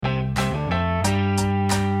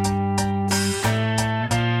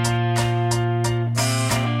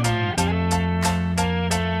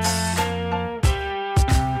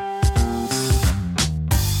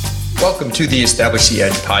Welcome to the Establish the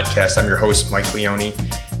Edge podcast. I'm your host, Mike Leone,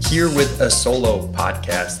 here with a solo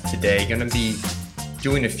podcast today. Going to be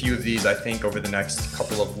doing a few of these, I think, over the next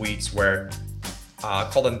couple of weeks where I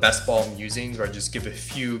call them best ball musings, where I just give a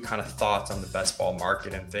few kind of thoughts on the best ball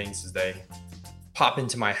market and things as they pop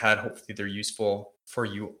into my head. Hopefully they're useful for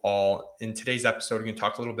you all. In today's episode, we're going to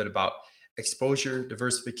talk a little bit about exposure,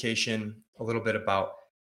 diversification, a little bit about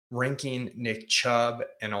ranking Nick Chubb,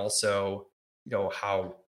 and also,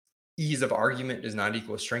 how ease of argument does not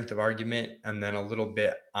equal strength of argument, and then a little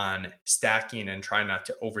bit on stacking and try not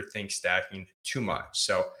to overthink stacking too much.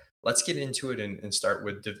 So let's get into it and start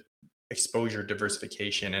with exposure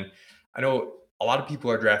diversification. And I know a lot of people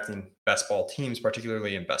are drafting best ball teams,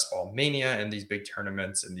 particularly in best ball mania and these big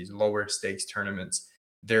tournaments and these lower stakes tournaments.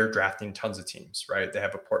 They're drafting tons of teams, right? They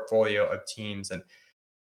have a portfolio of teams, and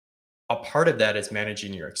a part of that is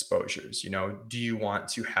managing your exposures. Do you want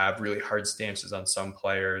to have really hard stances on some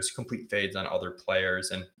players, complete fades on other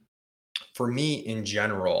players? And for me, in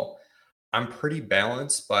general, I'm pretty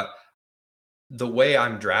balanced, but the way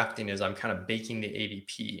I'm drafting is I'm kind of baking the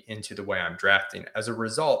ADP into the way I'm drafting. As a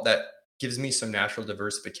result, that gives me some natural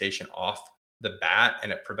diversification off the bat,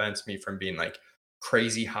 and it prevents me from being like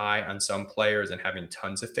crazy high on some players and having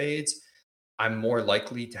tons of fades. I'm more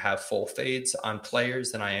likely to have full fades on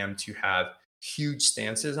players than I am to have huge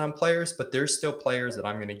stances on players, but there's still players that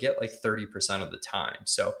I'm going to get like 30% of the time.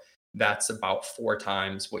 So that's about 4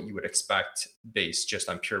 times what you would expect based just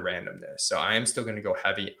on pure randomness. So I am still going to go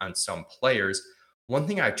heavy on some players. One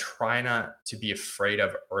thing I try not to be afraid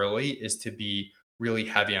of early is to be really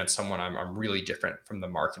heavy on someone I'm really different from the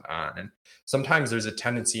market on. And sometimes there's a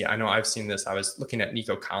tendency, I know I've seen this. I was looking at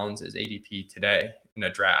Nico Collins' ADP today in a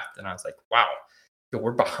draft, and I was like, wow,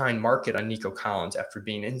 we're behind market on Nico Collins after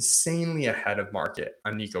being insanely ahead of market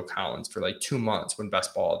on Nico Collins for like 2 months when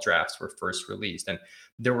best ball drafts were first released. And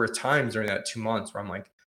there were times during that 2 months where I'm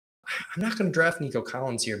like, I'm not going to draft Nico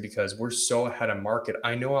Collins here because we're so ahead of market.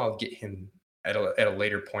 I know I'll get him at a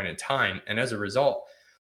later point in time. And as a result,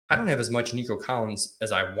 I don't have as much Nico Collins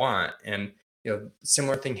as I want. And,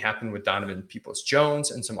 similar thing happened with Donovan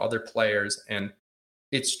Peoples-Jones and some other players. And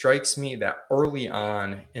it strikes me that early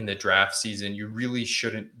on in the draft season, you really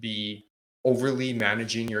shouldn't be overly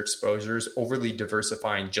managing your exposures, overly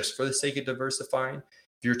diversifying just for the sake of diversifying.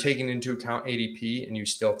 If you're taking into account ADP and you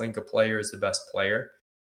still think a player is the best player,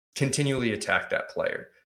 continually attack that player.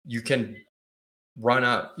 You can run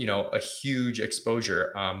up, a huge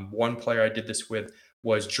exposure. One player I did this with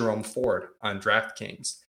was Jerome Ford on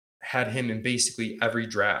DraftKings. Had him in basically every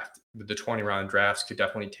draft. With the 20-round drafts, could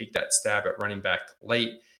definitely take that stab at running back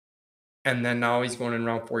late. And then now he's going in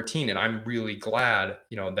round 14. And I'm really glad,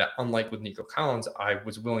 that unlike with Nico Collins, I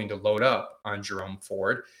was willing to load up on Jerome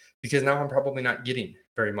Ford, because now I'm probably not getting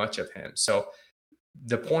very much of him. So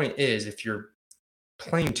the point is, if you're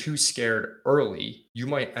playing too scared early, you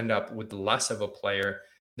might end up with less of a player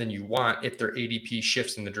than you want if their ADP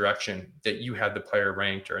shifts in the direction that you have the player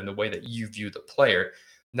ranked or in the way that you view the player.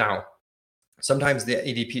 Now, sometimes the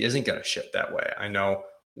ADP isn't going to shift that way. I know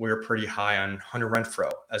we're pretty high on Hunter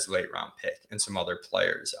Renfrow as a late round pick and some other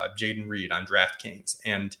players, Jaden Reed on DraftKings.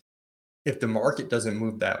 And if the market doesn't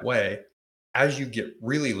move that way, as you get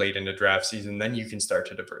really late into draft season, then you can start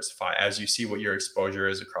to diversify. As you see what your exposure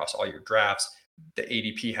is across all your drafts, the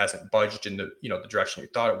ADP hasn't budged in the direction you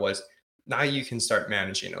thought it was. Now you can start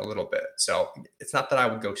managing a little bit. So it's not that I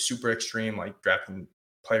would go super extreme, like drafting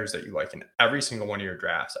players that you like in every single one of your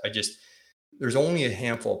drafts. There's only a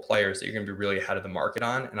handful of players that you're going to be really ahead of the market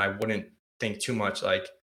on. And I wouldn't think too much like,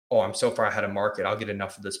 oh, I'm so far ahead of market, I'll get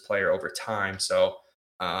enough of this player over time. So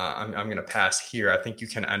I'm going to pass here. I think you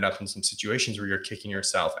can end up in some situations where you're kicking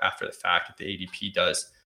yourself after the fact if the ADP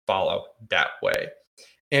does follow that way.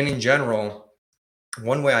 And in general,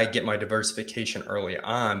 one way I get my diversification early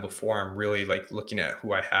on before I'm really like looking at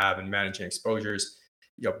who I have and managing exposures,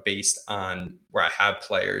 based on where I have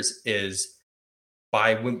players, is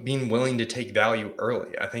by being willing to take value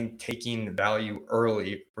early. I think taking value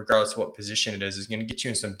early, regardless of what position it is going to get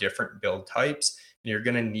you in some different build types. And you're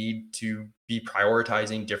going to need to be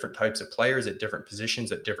prioritizing different types of players at different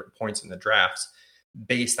positions at different points in the drafts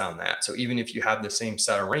based on that. So even if you have the same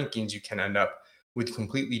set of rankings, you can end up with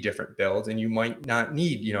completely different builds, and you might not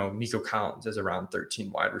need, Nico Collins as a round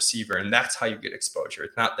 13 wide receiver. And that's how you get exposure.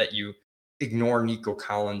 It's not that you ignore Nico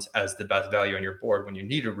Collins as the best value on your board when you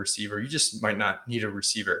need a receiver. You just might not need a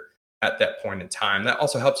receiver at that point in time. That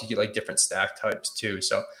also helps you get like different stack types too.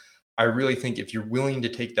 So I really think if you're willing to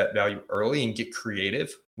take that value early and get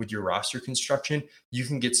creative with your roster construction, you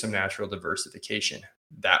can get some natural diversification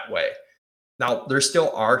that way. Now, there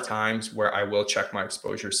still are times where I will check my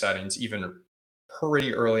exposure settings even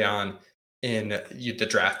pretty early on in the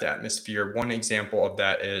draft atmosphere. One example of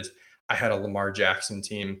that is I had a Lamar Jackson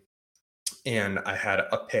team, and I had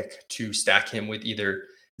a pick to stack him with either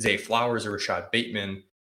Zay Flowers or Rashad Bateman.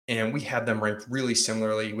 And we had them ranked really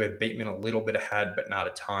similarly, with Bateman a little bit ahead, but not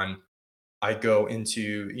a ton. I go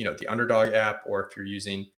into, the Underdog app, or if you're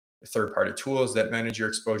using third-party tools that manage your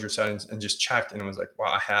exposure settings, and just checked, and it was like,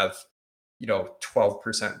 wow, I have,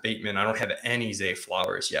 12% Bateman. I don't have any Zay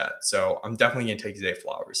Flowers yet. So I'm definitely going to take Zay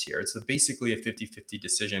Flowers here. It's basically a 50-50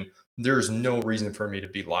 decision. There's no reason for me to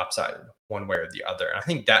be lopsided one way or the other. And I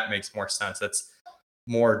think that makes more sense. That's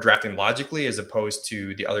more drafting logically, as opposed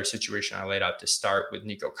to the other situation I laid out to start with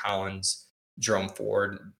Nico Collins, Jerome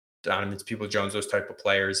Ford, Donovan Peoples-Jones, those type of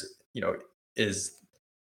players, is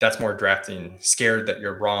that's more drafting scared that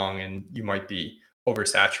you're wrong and you might be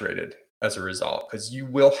oversaturated as a result, because you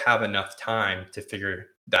will have enough time to figure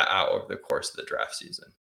that out over the course of the draft season.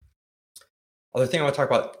 Other thing I want to talk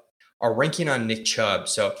about, our ranking on Nick Chubb.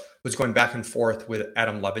 So was going back and forth with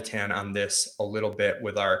Adam Levitan on this a little bit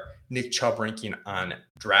with our Nick Chubb ranking on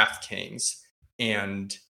DraftKings.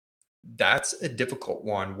 And that's a difficult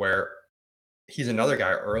one, where he's another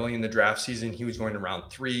guy early in the draft season. He was going to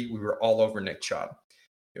round 3. We were all over Nick Chubb,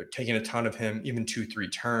 taking a ton of him, even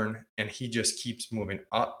 2-3 turn. And he just keeps moving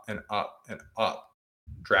up and up and up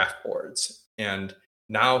draft boards. And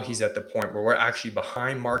now he's at the point where we're actually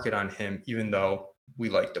behind market on him, even though we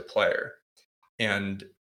like the player. And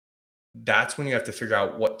that's when you have to figure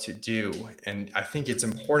out what to do. And I think it's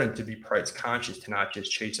important to be price conscious, to not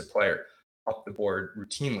just chase a player up the board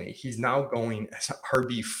routinely. He's now going as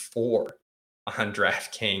RB4 on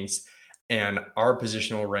DraftKings, and our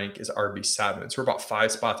positional rank is RB7. So we're about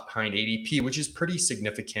 5 spots behind ADP, which is pretty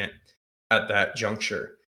significant at that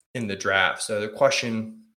juncture in the draft. So the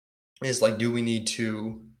question is, do we need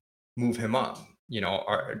to move him up?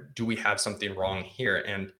 Do we have something wrong here?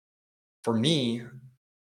 And for me,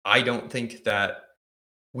 I don't think that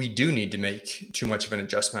we do need to make too much of an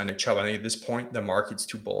adjustment on Nick Chubb. I think at this point, the market's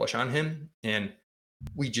too bullish on him, and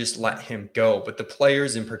we just let him go. But the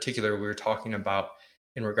players in particular we were talking about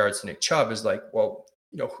in regards to Nick Chubb is in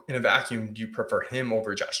a vacuum, do you prefer him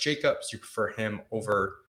over Josh Jacobs? Do you prefer him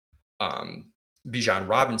over Bijan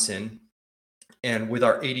Robinson? And with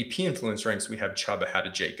our ADP influence ranks, we have Chubb ahead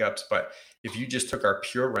of Jacobs. But if you just took our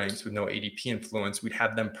pure ranks with no ADP influence, we'd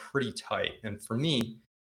have them pretty tight. And for me,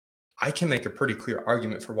 I can make a pretty clear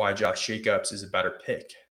argument for why Josh Jacobs is a better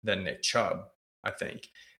pick than Nick Chubb, I think.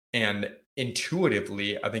 And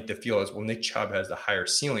intuitively, I think the feel is, well, Nick Chubb has the higher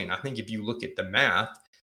ceiling. I think if you look at the math,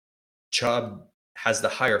 Chubb has the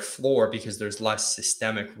higher floor because there's less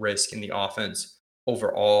systemic risk in the offense.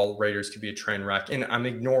 Overall, Raiders could be a train wreck. And I'm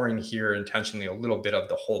ignoring here intentionally a little bit of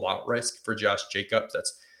the holdout risk for Josh Jacobs.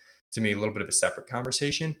 That's, to me, a little bit of a separate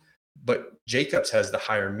conversation. But Jacobs has the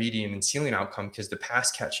higher median and ceiling outcome because the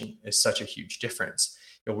pass catching is such a huge difference.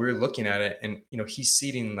 We're looking at it, and he's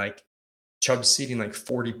Chubb's seeding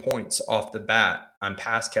 40 points off the bat on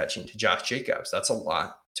pass catching to Josh Jacobs. That's a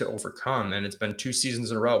lot to overcome. And it's been 2 seasons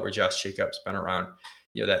in a row where Josh Jacobs been around,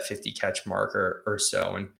 that 50 catch mark or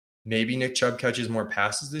so. And maybe Nick Chubb catches more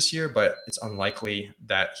passes this year, but it's unlikely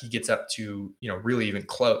that he gets up to, really even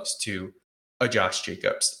close to a Josh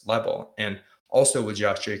Jacobs level. And also with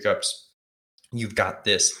Josh Jacobs, you've got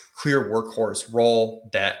this clear workhorse role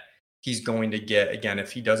that he's going to get. Again,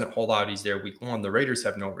 if he doesn't hold out, he's there week 1. The Raiders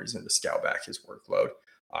have no reason to scale back his workload.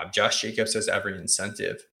 Josh Jacobs has every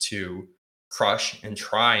incentive to crush and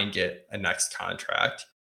try and get a next contract,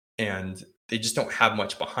 and they just don't have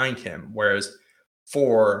much behind him. Whereas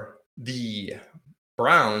for the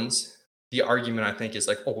Browns, the argument I think is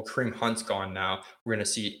Kareem Hunt's gone now. We're going to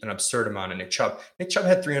see an absurd amount of Nick Chubb. Nick Chubb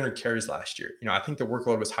had 300 carries last year. I think the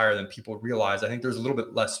workload was higher than people realize. I think there's a little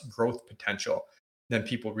bit less growth potential than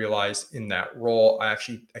people realize in that role. I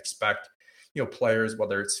actually expect, players,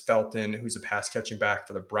 whether it's Felton, who's a pass catching back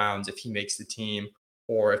for the Browns, if he makes the team,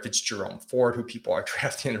 or if it's Jerome Ford, who people are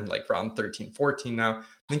drafting in round 13, 14 now, I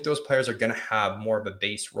think those players are going to have more of a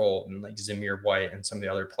base role than Zamir White and some of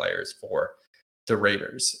the other players for the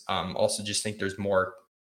Raiders. Also just think there's more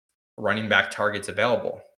running back targets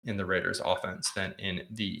available in the Raiders offense than in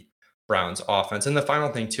the Browns offense. And the final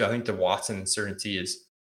thing too, I think the Watson uncertainty is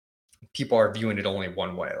people are viewing it only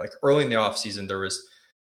one way. Early in the offseason, there was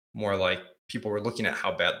more people were looking at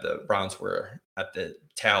how bad the Browns were at the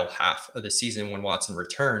tail half of the season when Watson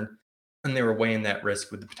returned, and they were weighing that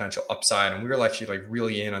risk with the potential upside. And we were actually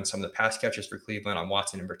really in on some of the pass catches for Cleveland, on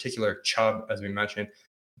Watson in particular, Chubb, as we mentioned.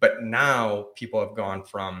 But now people have gone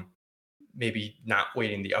from maybe not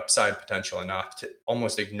weighting the upside potential enough to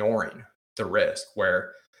almost ignoring the risk,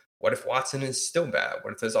 where What if Watson is still bad?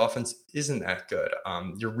 What if his offense isn't that good?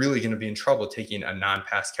 You're really going to be in trouble taking a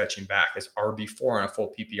non-pass catching back as RB4 on a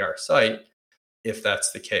full PPR site if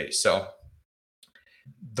that's the case. So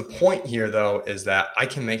the point here, though, is that I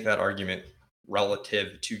can make that argument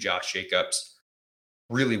relative to Josh Jacobs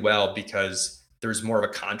really well because there's more of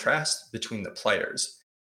a contrast between the players.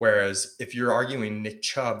 Whereas if you're arguing Nick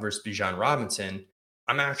Chubb versus Bijan Robinson,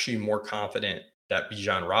 I'm actually more confident that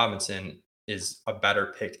Bijan Robinson is a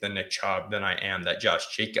better pick than Nick Chubb than I am that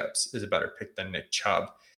Josh Jacobs is a better pick than Nick Chubb,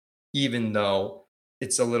 even though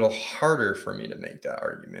it's a little harder for me to make that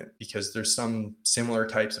argument because there's some similar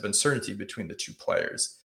types of uncertainty between the two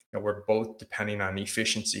players. We're both depending on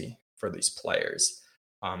efficiency for these players.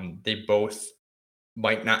 They both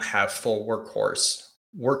might not have full workhorse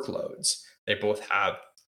workloads. They both have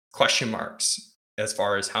question marks as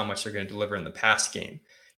far as how much they're going to deliver in the pass game.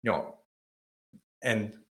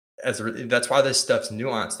 And that's why this stuff's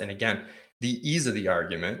nuanced. And again, the ease of the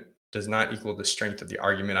argument does not equal the strength of the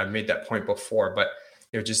argument. I've made that point before, but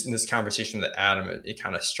just in this conversation with Adam, it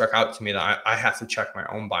kind of struck out to me that I have to check my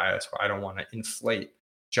own bias where I don't want to inflate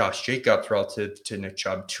Josh Jacobs relative to Nick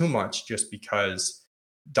Chubb too much just because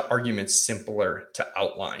the argument's simpler to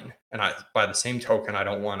outline. And by the same token, I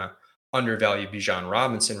don't want to undervalue Bijan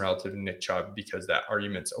Robinson relative to Nick Chubb because that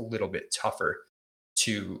argument's a little bit tougher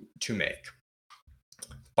to make.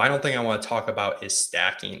 Final thing I want to talk about is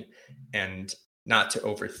stacking and not to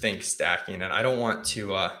overthink stacking. And I don't want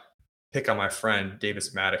to pick on my friend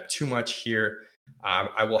Davis Maddock too much here.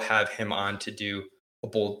 I will have him on to do a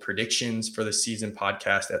bold predictions for the season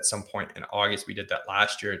podcast at some point in August. We did that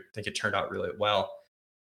last year. I think it turned out really well.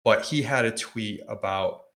 But he had a tweet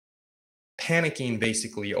about panicking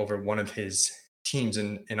basically over one of his teams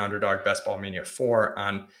in Underdog Best Ball Mania 4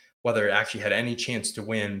 on whether it actually had any chance to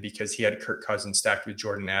win because he had Kirk Cousins stacked with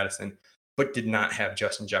Jordan Addison, but did not have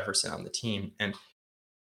Justin Jefferson on the team. And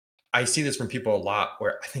I see this from people a lot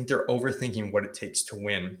where I think they're overthinking what it takes to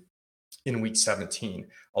win in week 17.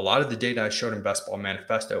 A lot of the data I showed in Best Ball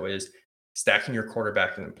Manifesto is stacking your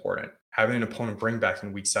quarterback is important. Having an opponent bring back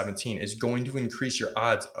in week 17 is going to increase your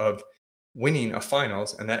odds of winning a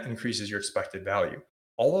finals, and that increases your expected value.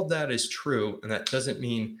 All of that is true, and that doesn't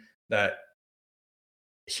mean that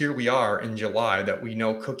here we are in July that we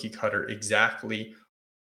know cookie cutter exactly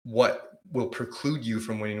what will preclude you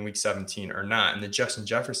from winning week 17 or not. In the Justin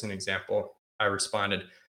Jefferson example, I responded,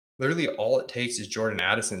 literally all it takes is Jordan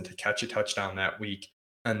Addison to catch a touchdown that week,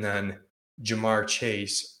 and then Jamar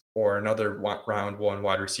Chase or another round one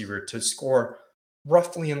wide receiver to score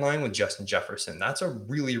roughly in line with Justin Jefferson. That's a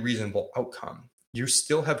really reasonable outcome. You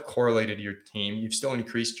still have correlated your team. You've still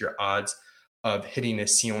increased your odds of hitting a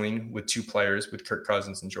ceiling with two players, with Kirk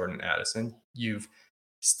Cousins and Jordan Addison. You've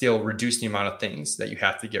still reduced the amount of things that you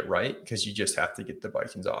have to get right because you just have to get the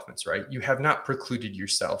Vikings offense right. You have not precluded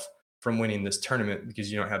yourself from winning this tournament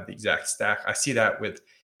because you don't have the exact stack. I see that with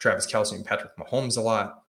Travis Kelce and Patrick Mahomes a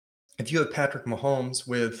lot. If you have Patrick Mahomes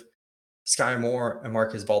with Sky Moore and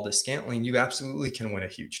Marcus Valdes-Scantling, you absolutely can win a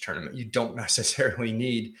huge tournament. You don't necessarily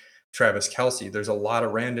need Travis Kelce. There's a lot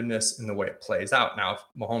of randomness in the way it plays out. Now, if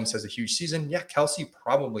Mahomes has a huge season, yeah, Kelce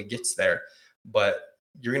probably gets there, but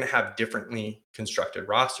you're going to have differently constructed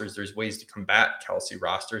rosters. There's ways to combat Kelce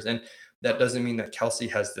rosters. And that doesn't mean that Kelce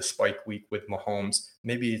has the spike week with Mahomes.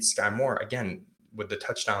 Maybe it's Sky Moore, again, with the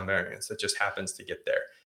touchdown variance that just happens to get there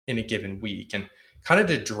in a given week. And kind of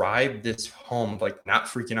to drive this home, like not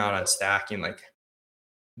freaking out on stacking, like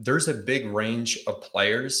there's a big range of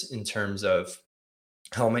players in terms of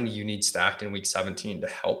how many you need stacked in week 17 to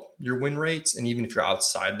help your win rates. And even if you're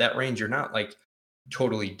outside that range, you're not like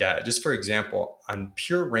totally dead. Just for example, on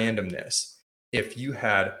pure randomness, if you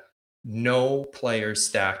had no players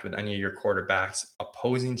stacked with any of your quarterbacks,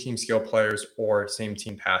 opposing team skill players, or same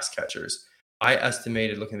team pass catchers, I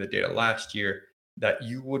estimated looking at the data last year that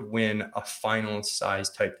you would win a final size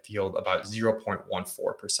type field about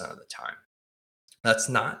 0.14% of the time. That's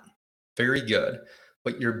not very good,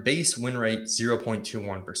 but your base win rate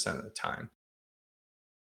 0.21% of the time.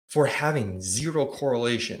 For having zero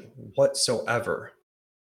correlation whatsoever,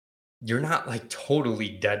 you're not like totally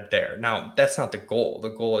dead there. Now, that's not the goal. The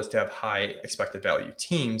goal is to have high expected value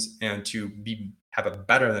teams and to have a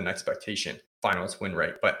better than expectation finals win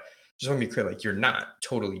rate. But just want to be clear, like you're not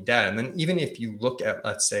totally dead. And then even if you look at,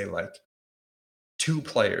 let's say, like two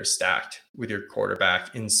players stacked with your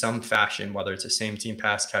quarterback in some fashion, whether it's a same team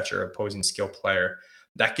pass catcher, opposing skill player,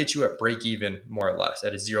 that gets you at break even more or less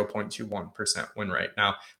at a 0.21% win rate.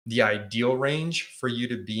 Now, the ideal range for you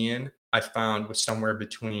to be in, I found, was somewhere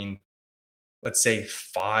between, let's say,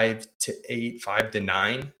 5 to 8, 5 to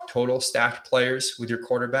 9 total stacked players with your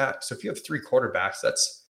quarterback. So if you have three quarterbacks,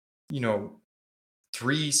 that's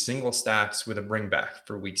 3 single stacks with a bring back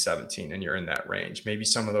for week 17, and you're in that range. Maybe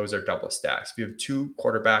some of those are double stacks. If you have 2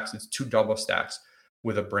 quarterbacks, it's 2 double stacks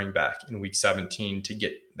with a bring back in week 17 to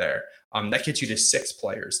get there. That gets you to 6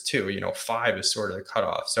 players too. 5 is sort of the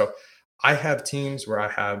cutoff. So I have teams where I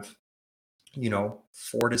have,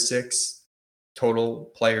 4 to 6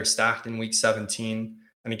 total players stacked in week 17.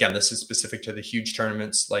 And again, this is specific to the huge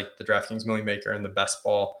tournaments like the DraftKings Millie Maker and the Best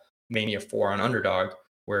Ball Mania 4 on Underdog,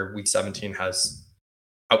 where week 17 has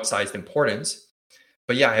outsized importance.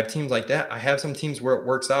 But yeah, I have teams like that. I have some teams where it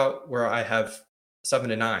works out where I have 7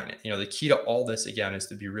 to 9. The key to all this, again, is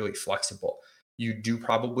to be really flexible. You do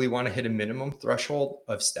probably want to hit a minimum threshold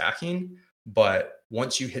of stacking, but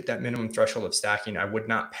once you hit that minimum threshold of stacking, I would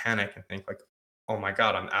not panic and think like, oh my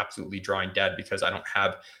God, I'm absolutely drawing dead because I don't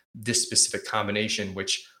have this specific combination,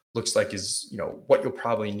 which looks like is, what you'll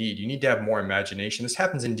probably need. You need to have more imagination. This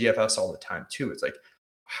happens in DFS all the time too. It's like,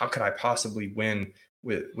 how could I possibly win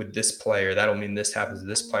with this player? That'll mean this happens to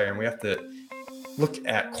this player. And we have to look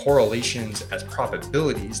at correlations as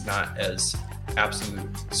probabilities, not as absolute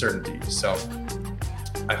certainties. So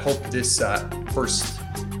I hope this first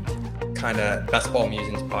kind of Best Ball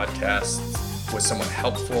Musings podcast was somewhat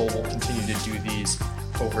helpful. We'll continue to do these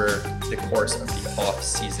over the course of the off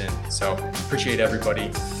season. So appreciate everybody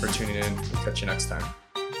for tuning in. We'll catch you next time.